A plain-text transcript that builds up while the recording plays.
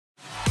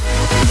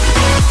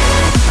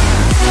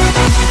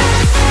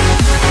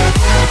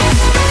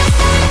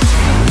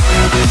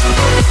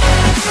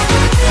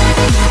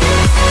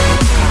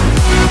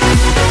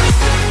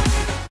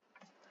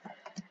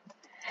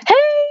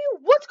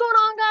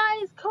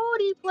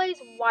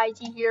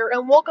CodyPlayzsYT here,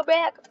 and welcome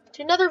back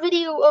to another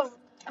video of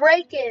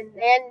Breakin',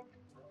 and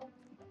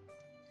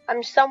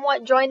I'm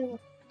somewhat joined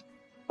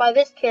by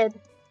this kid.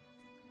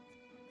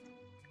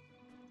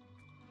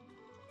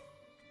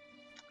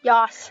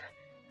 Yas.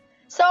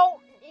 So,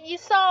 you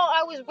saw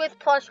I was with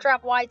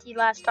CodyPlayzsYT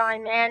last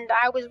time, and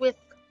I was with...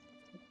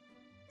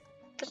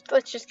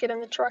 Let's just get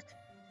in the truck.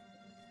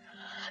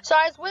 So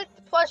I was with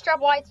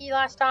CodyPlayzsYT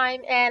last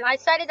time, and I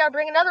decided I'd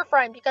bring another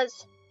friend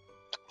because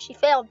she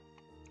failed.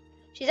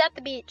 She's at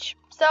the beach.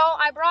 So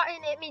I brought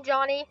in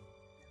Itmejohnne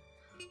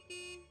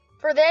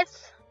for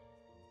this.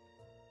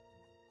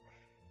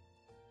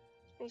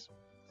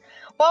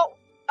 Well,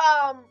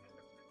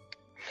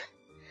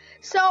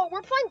 so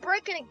we're playing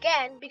Breakin'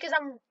 again because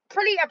I'm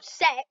pretty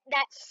upset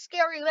that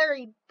Scary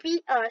Larry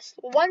beat us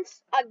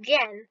once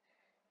again.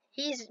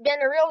 He's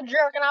been a real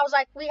jerk, and I was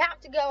like, we have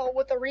to go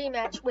with a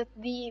rematch with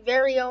the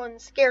very own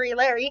Scary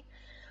Larry.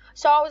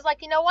 So I was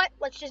like, you know what?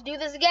 Let's just do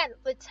this again.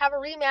 Let's have a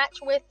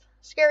rematch with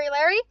Scary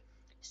Larry.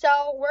 So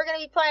we're going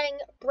to be playing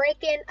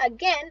Breakin'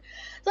 again.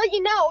 To let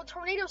you know,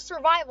 Tornado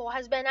Survival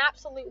has been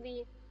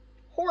absolutely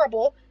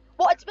horrible.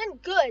 Well, it's been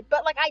good,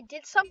 but like I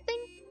did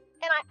something,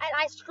 and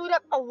I screwed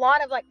up a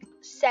lot of like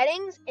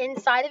settings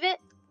inside of it.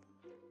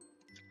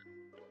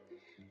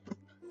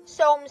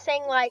 So I'm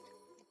saying like,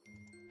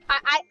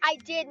 I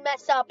did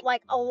mess up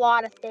like a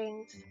lot of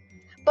things.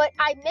 But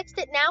I mixed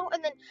it now,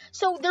 and then,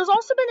 so there's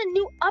also been a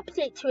new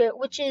update to it,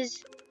 which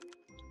is,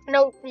 there's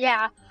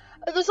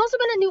also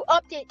been a new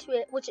update to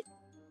it, which,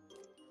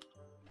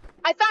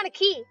 I found a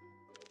key.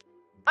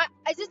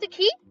 Is this the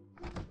key?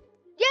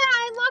 Yeah,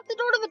 I unlocked the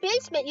door to the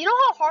basement. You know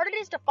how hard it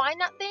is to find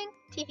that thing?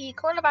 TV,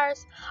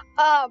 coronavirus.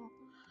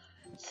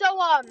 So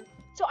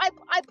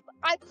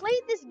I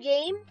played this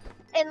game,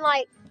 and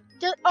like,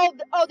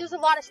 there's a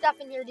lot of stuff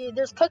in here, dude.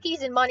 There's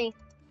cookies and money.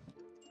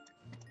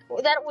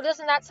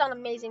 Doesn't that sound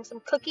amazing? Some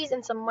cookies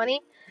and some money.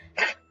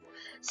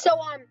 So,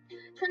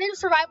 Tornado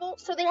Survival,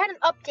 so they had an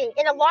update,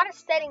 and a lot of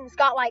settings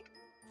got, like,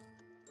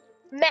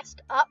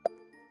 messed up.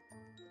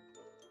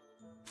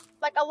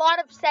 Like, a lot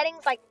of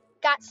settings, like,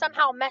 got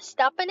somehow messed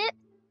up in it.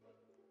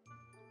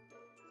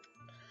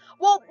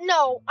 Well,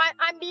 no,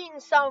 I'm being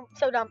so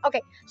dumb.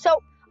 Okay,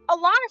 so, a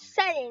lot of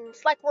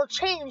settings, like, were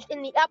changed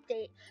in the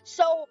update.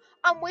 So,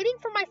 I'm waiting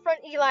for my friend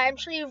Eli. I'm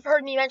sure you've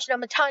heard me mention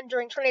him a ton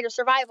during Tornado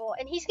Survival.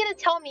 And he's going to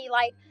tell me,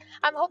 like,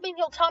 I'm hoping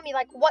he'll tell me,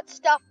 like, what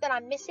stuff that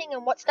I'm missing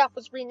and what stuff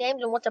was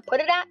renamed and what to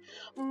put it at.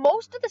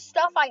 Most of the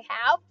stuff I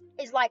have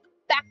is, like,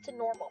 back to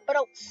normal. But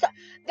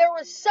there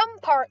was some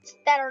parts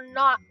that are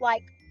not,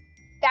 like,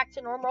 back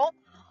to normal.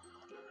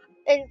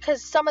 And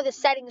because some of the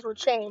settings were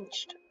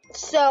changed.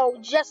 So,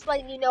 just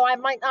letting you know, I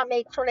might not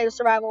make Tornado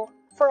Survival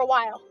for a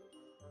while.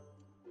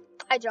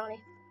 Hi, Johnny.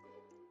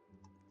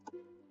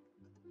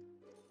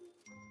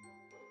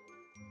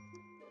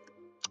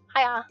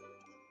 Hiya.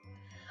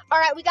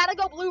 Alright, we gotta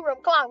go blue room.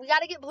 Come on, we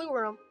gotta get blue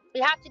room. We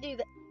have to do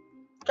that.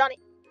 Johnny.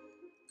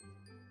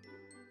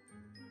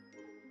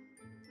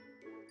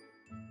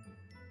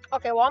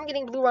 Okay, well, I'm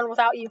getting blue room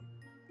without you.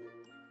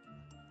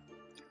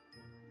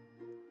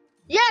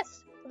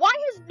 Yes! Why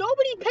has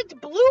nobody picked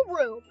blue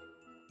room?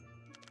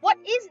 What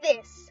is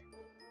this?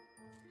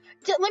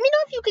 Let me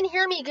know if you can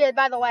hear me good,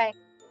 by the way.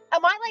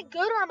 Am I, like,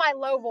 good or am I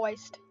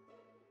low-voiced?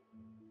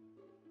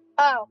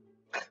 Oh.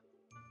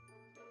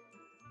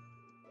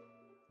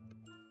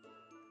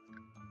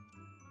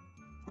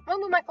 I'm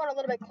gonna move my phone a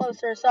little bit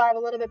closer so I have a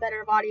little bit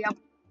better of audio.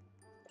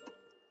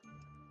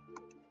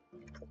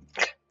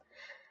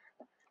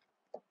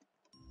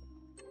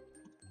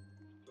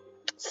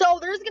 So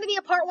there's gonna be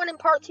a part 1 and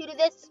part 2 to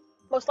this,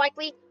 most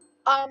likely.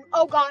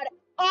 Oh god.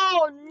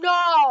 Oh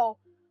no!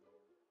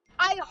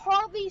 I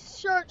hardly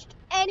searched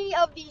any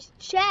of these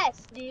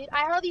chests, dude.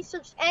 I hardly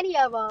searched any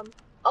of them.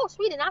 Oh,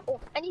 sweet, an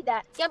apple. I need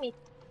that. Yummy.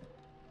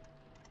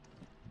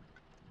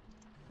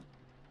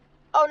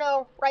 Oh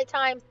no, right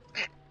time.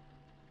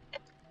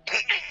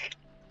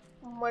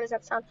 What does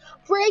that sound?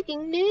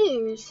 Breaking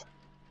news.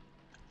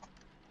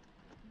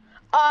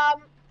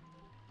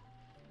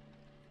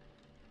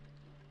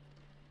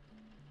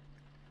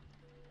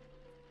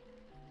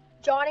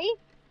 Johnny?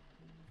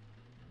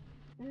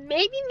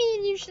 Maybe me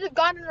and you should have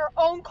gotten our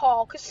own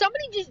call, because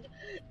somebody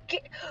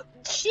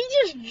she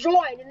just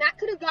joined, and that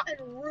could have gotten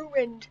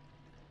ruined.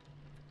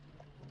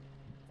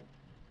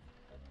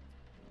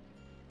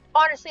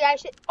 Honestly, I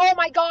should, oh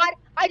my god,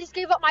 I just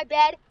gave up my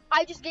bed.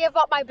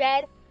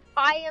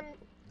 I am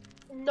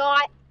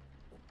not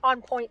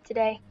on point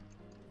today.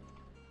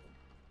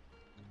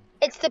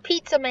 It's the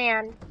pizza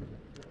man.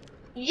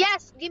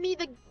 Yes, give me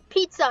the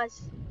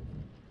pizzas.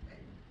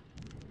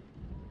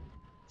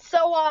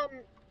 So,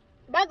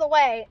 by the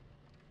way,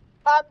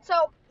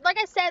 so, like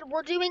I said,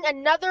 we're doing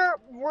another,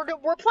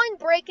 we're playing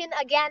Breakin'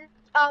 again.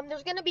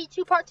 There's gonna be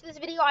 2 parts to this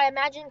video, I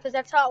imagine, because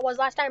that's how it was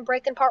last time,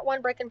 Breakin' part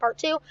 1, Breakin' part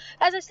 2.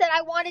 As I said,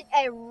 I wanted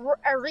a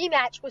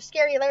rematch with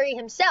Scary Larry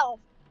himself,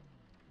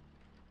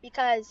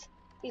 because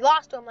we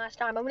lost to him last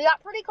time, and we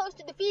got pretty close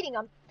to defeating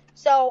him.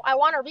 So, I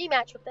want a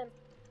rematch with him.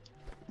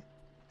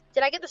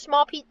 Did I get the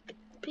small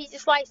pizza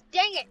slice?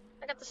 Dang it!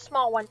 I got the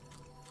small one.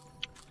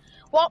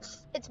 Well,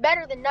 it's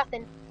better than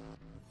nothing.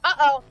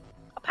 Uh-oh.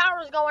 A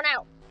power's going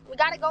out. We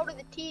gotta go to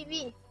the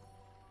TV.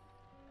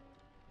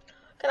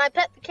 Can I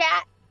pet the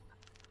cat?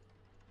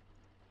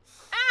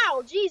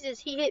 Ow! Jesus,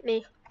 he hit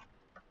me.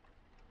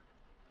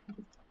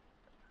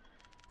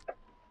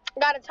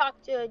 Gotta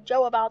talk to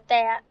Joe about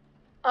that.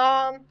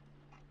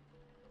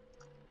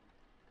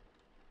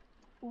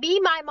 Be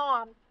my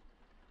mom.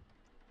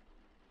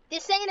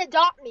 This ain't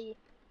Adopt Me.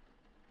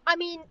 I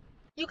mean,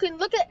 you can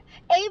look at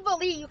Ava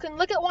Lee, you can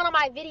look at one of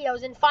my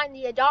videos and find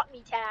the Adopt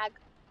Me tag.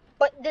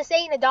 But this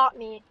ain't Adopt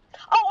Me.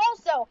 Oh,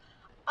 also,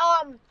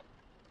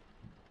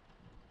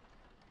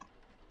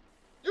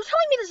 you're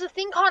telling me there's a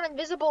thing called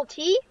Invisible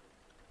Tea?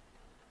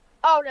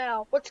 Oh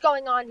no, what's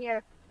going on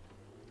here?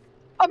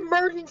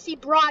 Emergency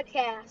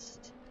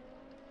broadcast.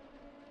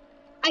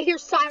 I hear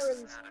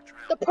sirens.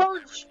 The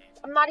Purge.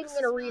 I'm not even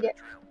gonna read it.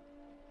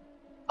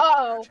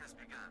 Uh-oh.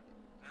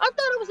 I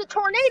thought it was a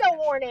tornado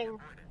warning.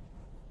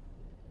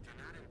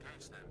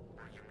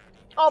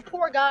 Oh,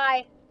 poor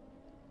guy.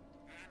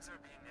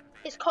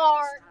 His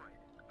car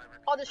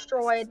all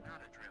destroyed.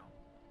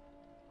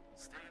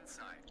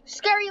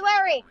 Scary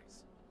Larry,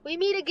 we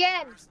meet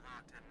again.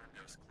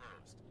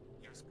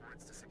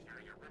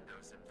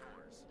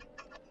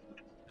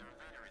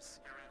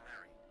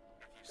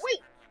 Wait.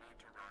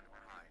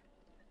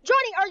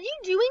 Johnny, are you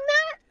doing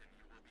that?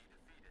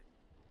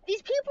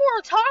 These people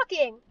are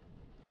talking.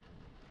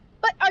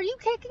 But are you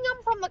kicking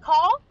them from the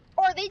call?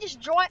 Or are they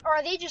just or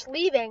are they just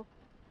leaving?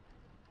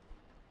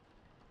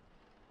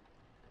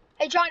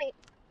 Hey Johnny,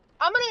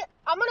 I'm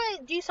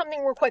gonna do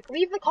something real quick.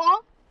 Leave the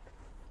call.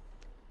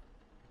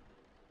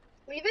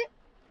 Leave it.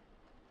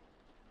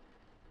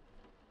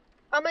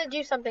 I'm gonna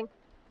do something.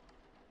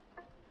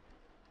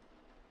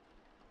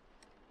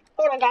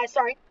 Hold on guys,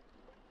 sorry.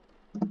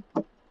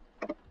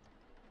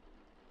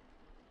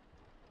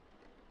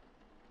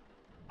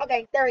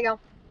 Okay, there we go.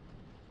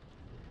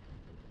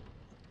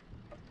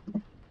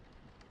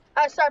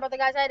 Sorry about that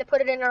guys, I had to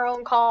put it in our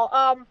own call.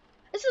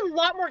 This is a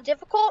lot more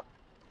difficult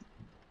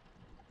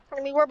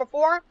than we were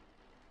before.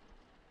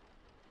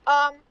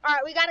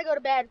 Alright, we gotta go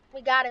to bed.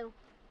 We gotta.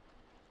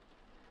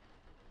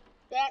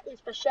 That is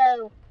for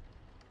show.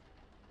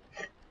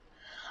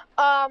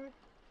 I'm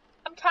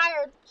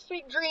tired.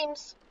 Sweet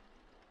dreams.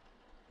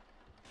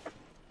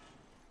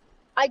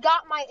 I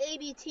got my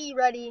ABT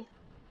ready.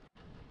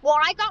 Well,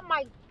 I got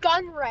my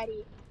gun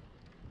ready.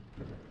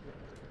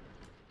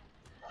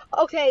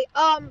 Okay,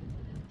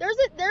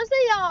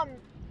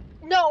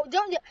 no,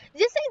 don't, this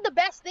ain't the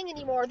best thing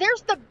anymore.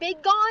 There's the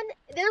big gun,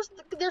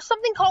 there's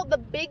something called the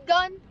big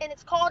gun, and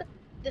it's called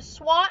the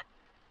SWAT.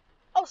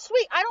 Oh,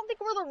 sweet, I don't think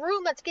we're the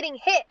room that's getting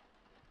hit.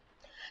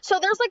 So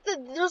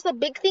there's the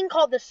big thing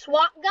called the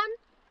SWAT gun.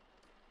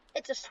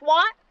 It's a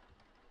SWAT.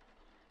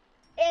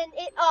 And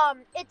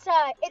it's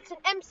an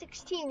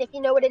M16, if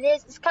you know what it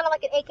is. It's kind of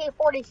like an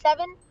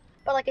AK-47,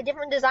 but like a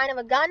different design of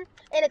a gun,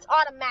 and it's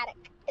automatic.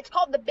 It's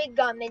called the big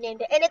gun, they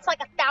named it, and it's like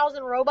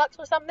 1,000 Robux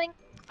or something.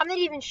 I'm not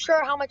even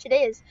sure how much it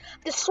is.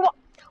 The SWAT,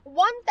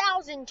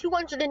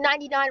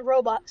 1,299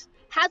 Robux.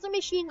 Has a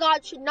machine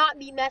gun, should not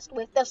be messed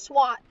with. The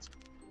SWAT.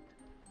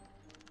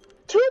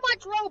 Too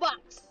much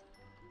Robux.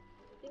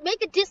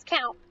 Make a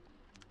discount.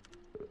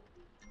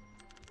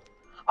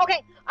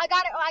 Okay, I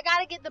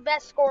gotta get the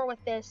best score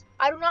with this.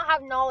 I do not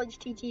have knowledge,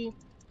 TT.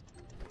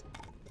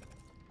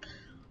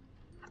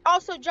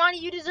 Also, Johnny,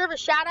 you deserve a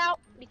shout out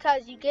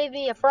because you gave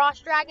me a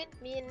Frost Dragon.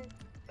 Me and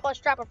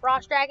Plushtrap a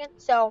Frost Dragon.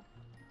 So,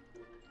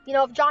 you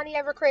know, if Johnny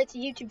ever creates a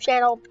YouTube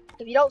channel,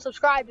 if you don't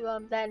subscribe to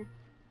him, then,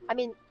 I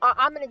mean,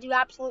 I'm gonna do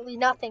absolutely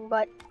nothing,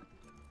 but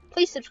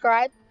please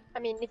subscribe. I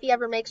mean, if he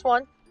ever makes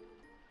one.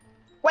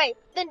 Wait,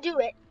 then do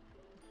it.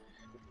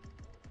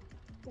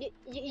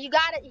 You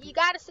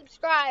gotta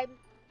subscribe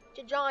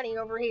to Johnny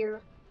over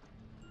here.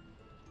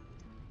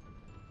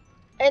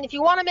 And if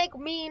you want to make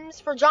memes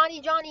for Johnny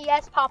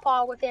yes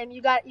Papa with him,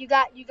 you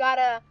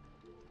gotta.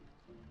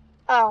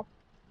 Oh.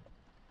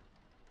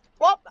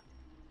 Well,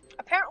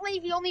 apparently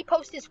he only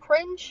posts his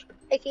cringe,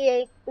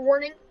 aka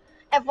warning.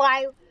 If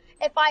I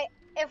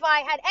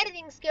had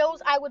editing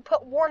skills, I would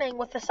put warning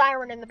with the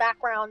siren in the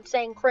background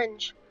saying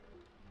cringe.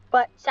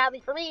 But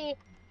sadly for me,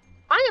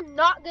 I am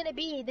not gonna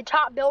be the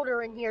top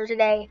builder in here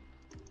today.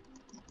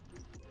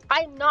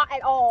 I am not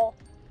at all.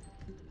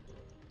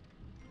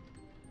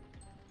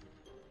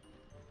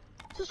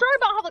 So sorry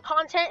about how the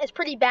content is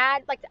pretty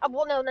bad. Like,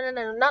 well, no,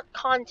 not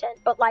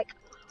content, but like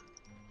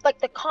the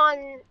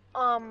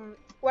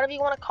whatever you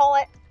want to call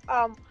it.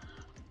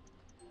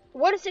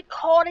 What is it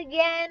called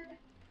again?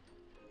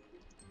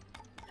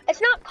 It's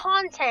not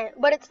content,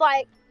 but it's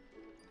like,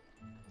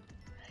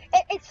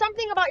 it's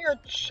something about your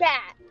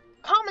chat.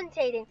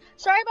 Commentating.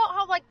 Sorry about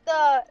how like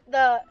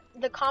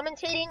the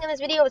commentating in this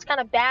video is kind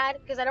of bad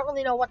because I don't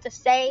really know what to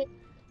say.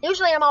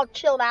 Usually I'm all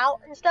chilled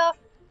out and stuff.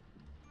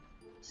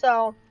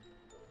 So,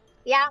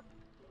 yeah.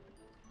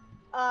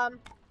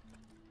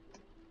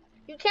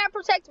 You can't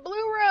protect Blue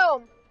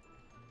Room.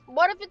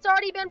 What if it's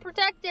already been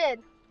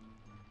protected?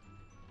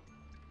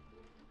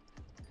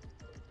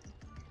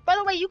 By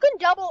the way, you can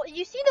double,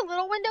 you see the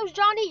little windows,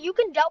 Johnny? You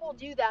can double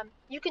do them.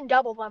 You can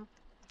double them.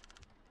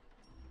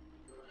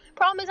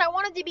 Problem is, I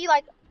wanted to be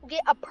like, get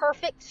a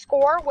perfect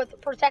score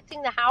with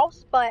protecting the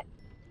house, but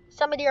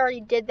somebody already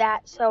did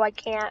that, so I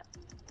can't.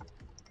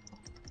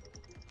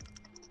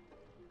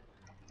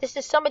 This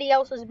is somebody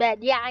else's bed.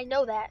 Yeah, I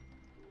know that.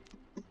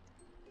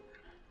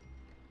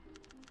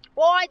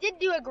 Well, I did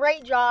do a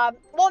great job.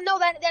 Well, no,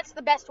 that's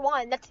the best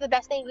one. That's the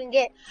best thing you can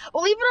get.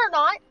 Believe it or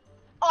not,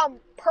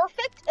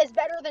 perfect is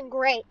better than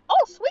great.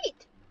 Oh,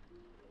 sweet.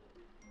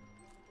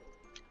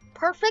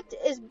 Perfect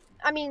is,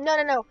 I mean,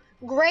 no.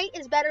 Great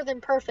is better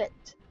than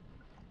perfect.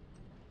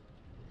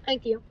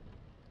 Thank you.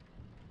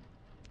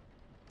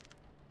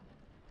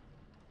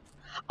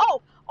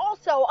 Oh,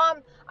 also,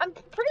 I'm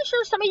pretty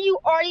sure some of you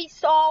already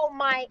saw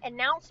my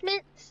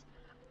announcements.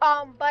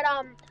 By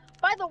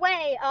the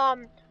way,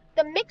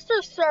 the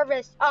Mixer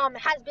service,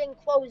 has been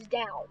closed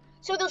down.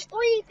 So there's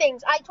 3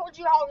 things. I told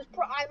you how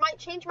I might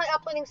change my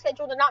uploading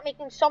schedule to not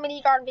making so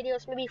many darn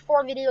videos, maybe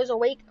 4 videos a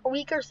week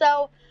or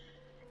so.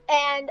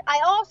 And I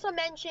also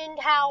mentioned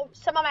how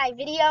some of my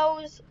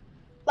videos,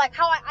 like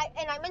how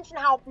I mentioned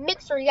how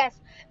Mixer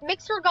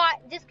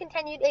got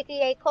discontinued,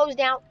 aka closed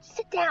down.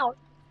 Sit down.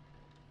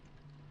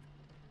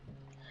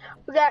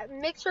 That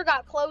Mixer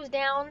got closed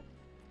down,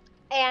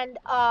 and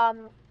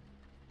oh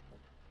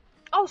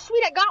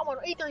sweet, I got one.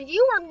 Either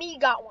you or me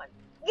got one.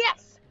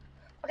 Yes.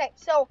 Okay,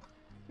 so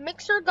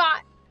Mixer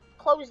got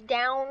closed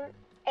down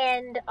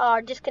and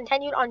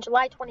discontinued on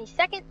July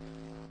 22nd.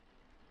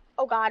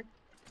 Oh god.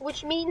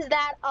 Which means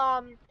that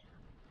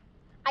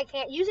I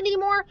can't use it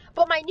anymore.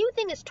 But my new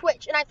thing is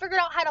Twitch, and I figured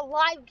out how to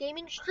live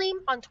gaming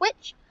stream on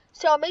Twitch.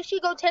 So make sure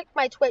you go check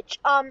my Twitch.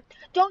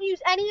 Don't use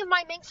any of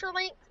my Mixer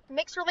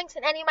links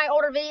in any of my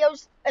older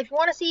videos. If you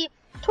want to see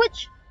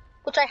Twitch,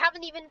 which I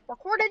haven't even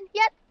recorded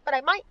yet, but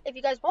I might if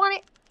you guys want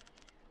it,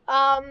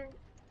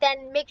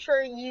 then make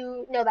sure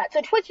you know that. So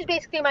Twitch is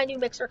basically my new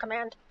Mixer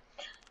command.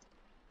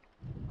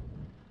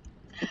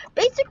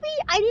 Basically,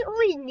 I didn't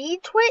really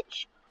need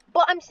Twitch,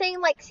 but I'm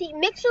saying, like, see,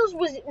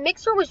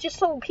 Mixer was just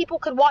so people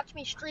could watch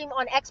me stream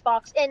on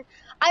Xbox, and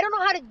I don't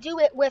know how to do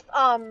it with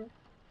Xbox.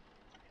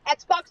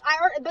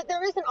 But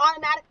there is an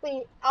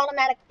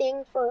automatic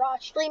thing for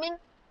streaming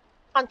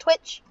on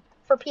Twitch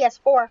for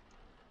PS4.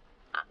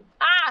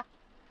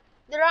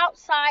 They're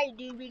outside,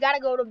 dude. We gotta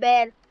go to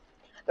bed.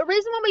 The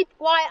reason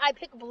why I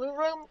pick Blue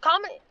Room,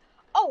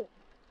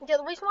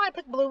 the reason why I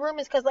pick Blue Room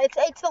is because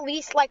it's the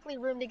least likely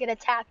room to get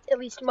attacked, at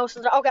least most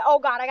of the. Okay, oh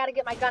god, I gotta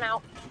get my gun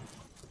out.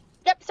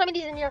 Yep,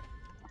 somebody's in here.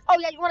 Oh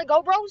yeah, you wanna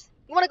go, bros?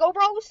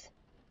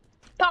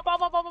 Pop.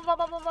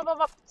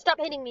 Stop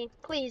hitting me,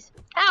 please.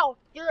 Ow,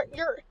 you're.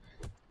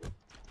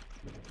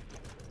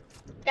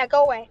 Yeah,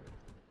 go away.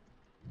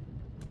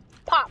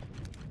 Pop.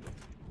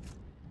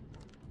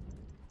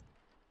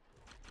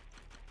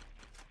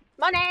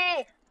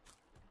 Money!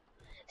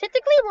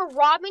 Technically, we're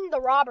robbing the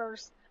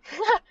robbers.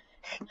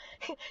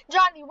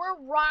 Johnny, we're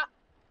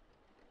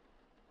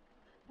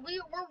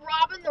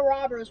robbing the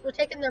robbers. We're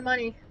taking their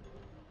money.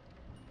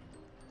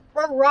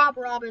 We're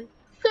robbing.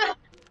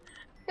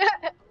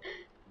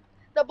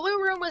 The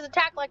Blue Room was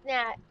attacked like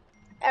that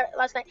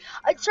last night.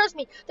 Trust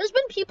me, there's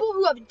been people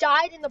who have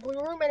died in the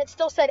Blue Room and it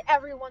still said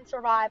everyone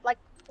survived. Like,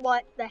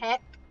 what the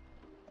heck?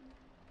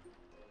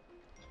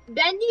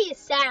 Bendy is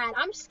sad.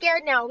 I'm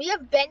scared now. We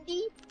have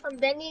Bendy from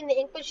Bendy and the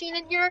Ink Machine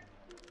in here.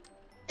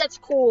 That's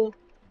cool.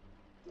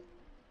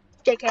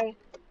 JK.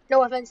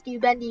 No offense to you,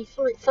 Bendy.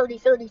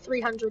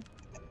 300.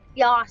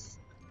 Yas.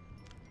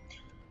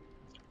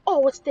 Oh,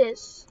 what's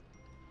this?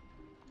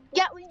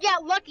 Yeah,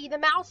 Lucky, the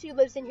mouse who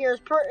lives in here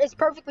is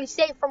perfectly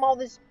safe from all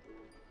this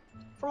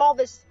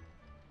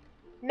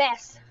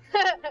mess.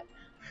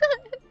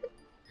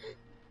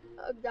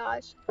 Oh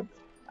gosh.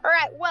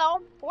 Alright,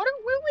 well, what do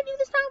we do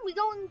this time? We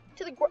go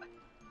into the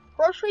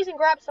groceries and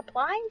grab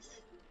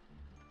supplies?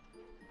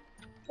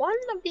 One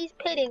of these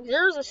paintings,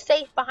 there's a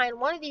safe behind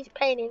one of these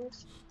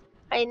paintings.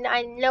 I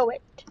know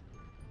it.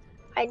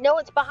 I know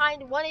it's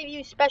behind one of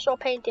you special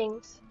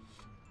paintings.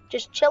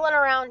 Just chilling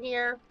around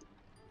here.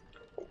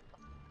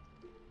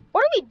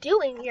 What are we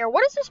doing here?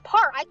 What is this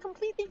part? I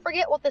completely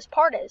forget what this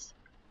part is.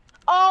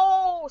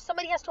 Oh,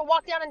 somebody has to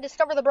walk down and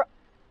discover the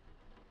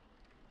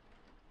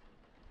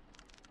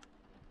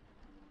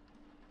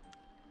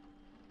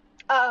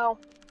Uh-oh.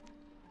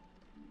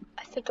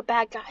 I think a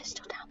bad guy is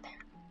still down there.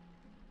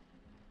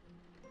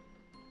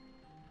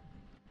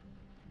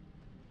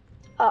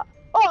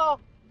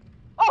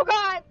 Oh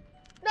god!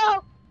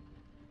 No!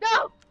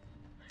 No,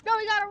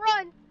 we gotta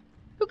run!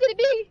 Who could it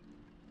be?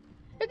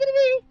 Who could it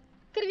be?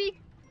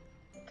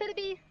 Could it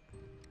be?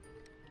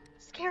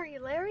 Scary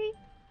Larry?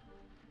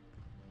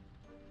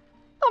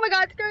 Oh my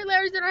god, Scary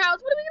Larry's in our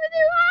house. What are we gonna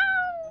do?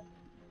 Ah!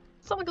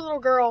 Sound like a little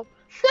girl.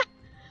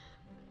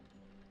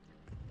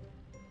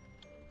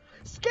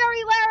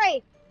 Scary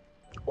Larry!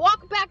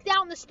 Walk back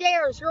down the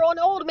stairs. You're an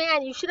old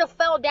man. You should have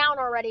fell down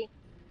already.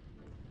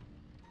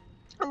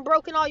 I'm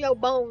broken all your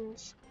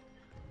bones.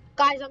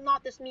 Guys, I'm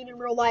not this mean in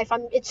real life.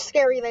 It's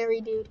Scary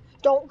Larry, dude.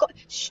 Don't go.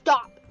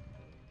 Stop.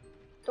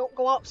 Don't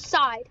go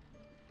outside.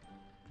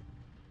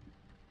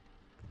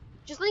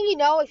 Just letting you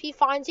know, if he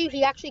finds you,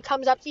 he actually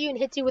comes up to you and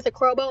hits you with a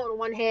crowbar in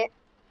one hit.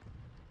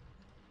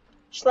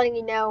 Just letting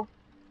you know.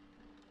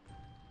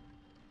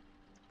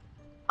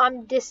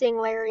 I'm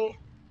dissing Larry.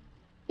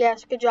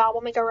 Yes, good job.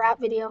 We'll make a rap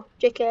video.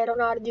 JK, I don't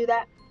know how to do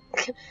that.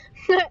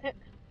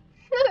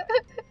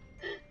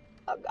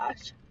 Oh,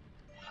 gosh.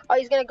 Oh,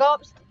 he's gonna go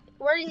up.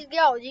 Where did he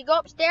go? Did he go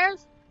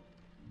upstairs?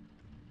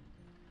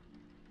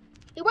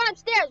 He went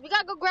upstairs. We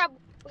gotta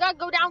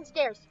go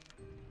downstairs.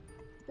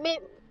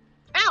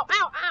 Ow,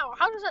 ow, ow.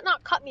 How does that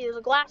not cut me? There's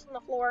a glass on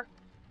the floor.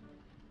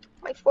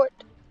 My foot.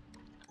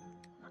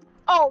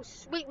 Oh,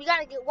 sweet. We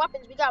gotta get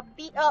weapons. We gotta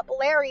beat up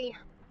Larry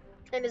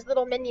and his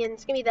little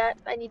minions. Give me that.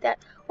 I need that.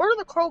 Where's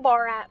the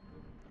crowbar at?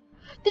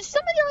 Did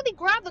somebody already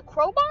grab the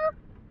crowbar?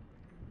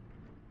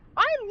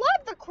 I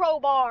love the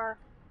crowbar.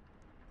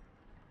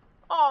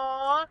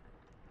 Aww.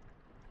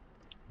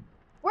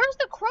 Where's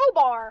the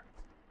crowbar?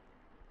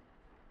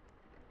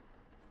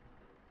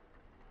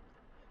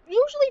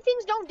 Usually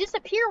things don't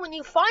disappear when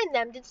you find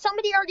them. Did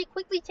somebody already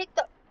quickly take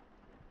the...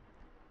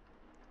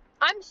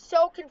 I'm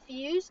so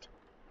confused.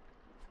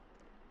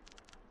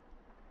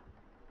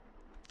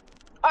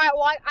 Alright,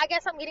 well, I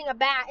guess I'm getting a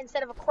bat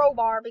instead of a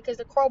crowbar because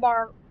the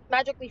crowbar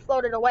magically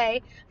floated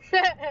away.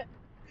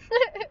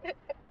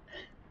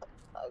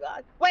 Oh,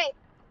 God. Wait,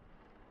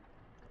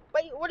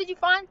 what did you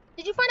find?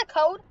 Did you find a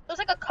code? There's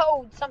like a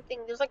code, something.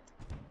 There's like...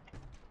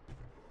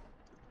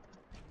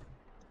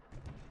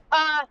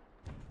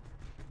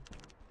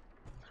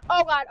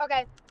 Oh, God,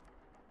 okay.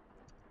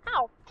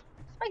 Ow.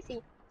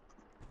 Spicy.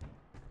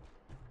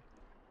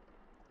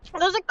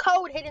 There's a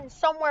code hidden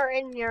somewhere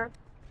in here.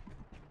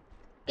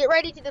 Get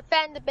ready to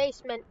defend the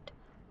basement.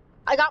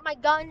 I got my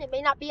gun. It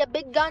may not be a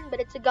big gun, but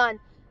it's a gun.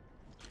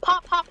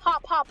 Pop, pop,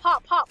 pop, pop,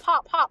 pop, pop,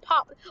 pop, pop,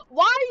 pop.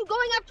 Why are you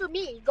going after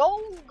me?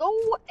 Go.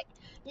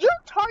 You're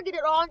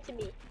targeted onto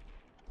me.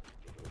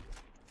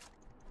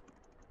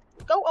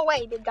 Go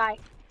away, big guy.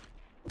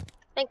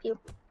 Thank you.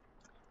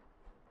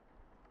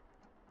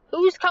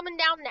 Who's coming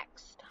down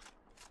next?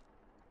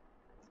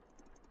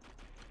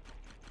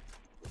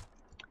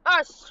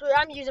 Oh, sweet.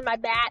 I'm using my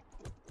bat.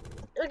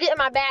 You're getting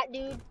my bat,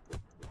 dude.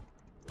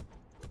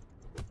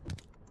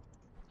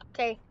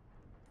 Okay.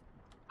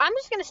 I'm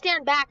just gonna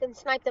stand back and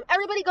snipe them.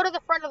 Everybody go to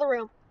the front of the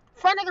room.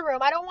 Front of the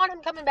room. I don't want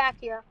him coming back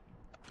here.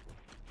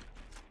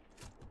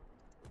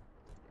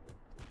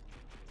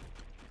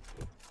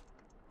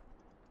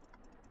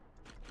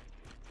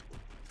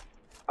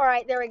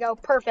 Alright, there we go.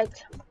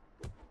 Perfect.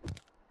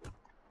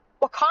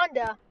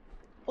 Wakanda.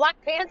 Black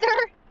Panther?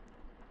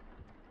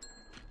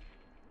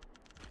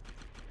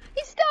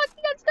 He's stuck.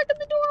 He got stuck in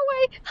the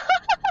doorway.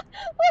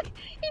 Look,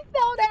 he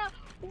fell down.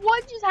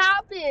 What just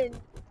happened?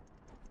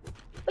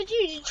 But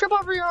did you trip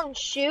over your own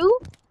shoe?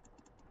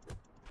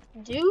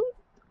 Dude?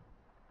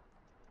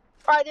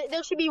 Alright,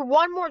 there should be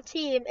one more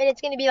team, and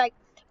it's going to be like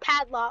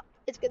padlock.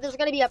 There's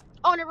going to be a...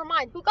 Oh, never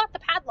mind. Who got the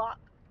padlock?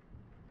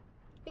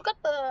 Who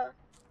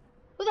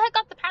the heck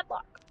got the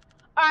padlock?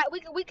 Alright,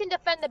 we can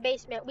defend the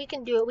basement. We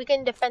can do it. We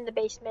can defend the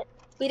basement.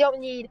 We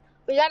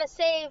gotta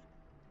save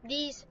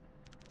these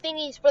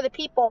thingies for the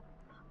people.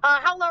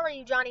 How low are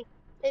you, Johnny?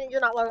 You're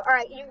not low.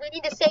 Alright, we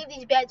need to save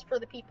these beds for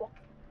the people.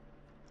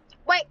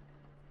 Wait.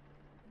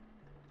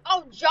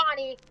 Oh,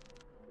 Johnny.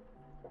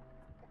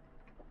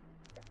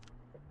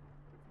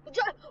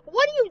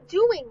 What are you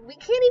doing? We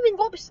can't even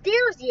go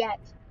upstairs yet.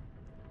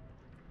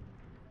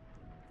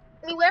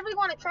 I mean, whatever you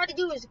want to try to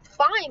do is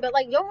fine, but,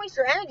 like, don't waste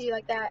your energy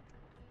like that.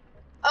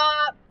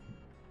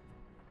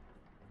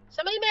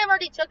 Somebody may have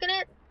already taken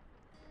it.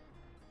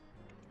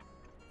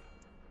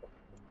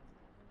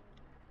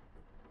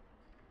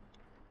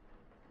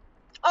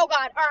 Oh,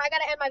 God. Alright, I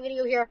gotta end my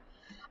video here.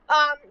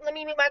 Let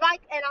me mute my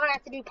mic, and I'm gonna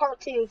have to do part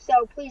 2,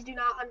 so please do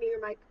not unmute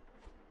your mic.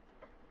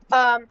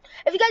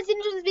 If you guys did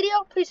enjoy this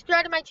video, please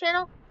subscribe to my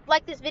channel,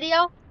 like this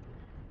video,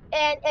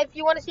 and if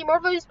you want to see more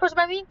videos posted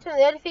by me, turn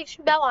the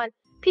notification bell on.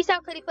 Peace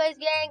out, CodyPlayzsYT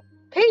gang.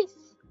 Peace!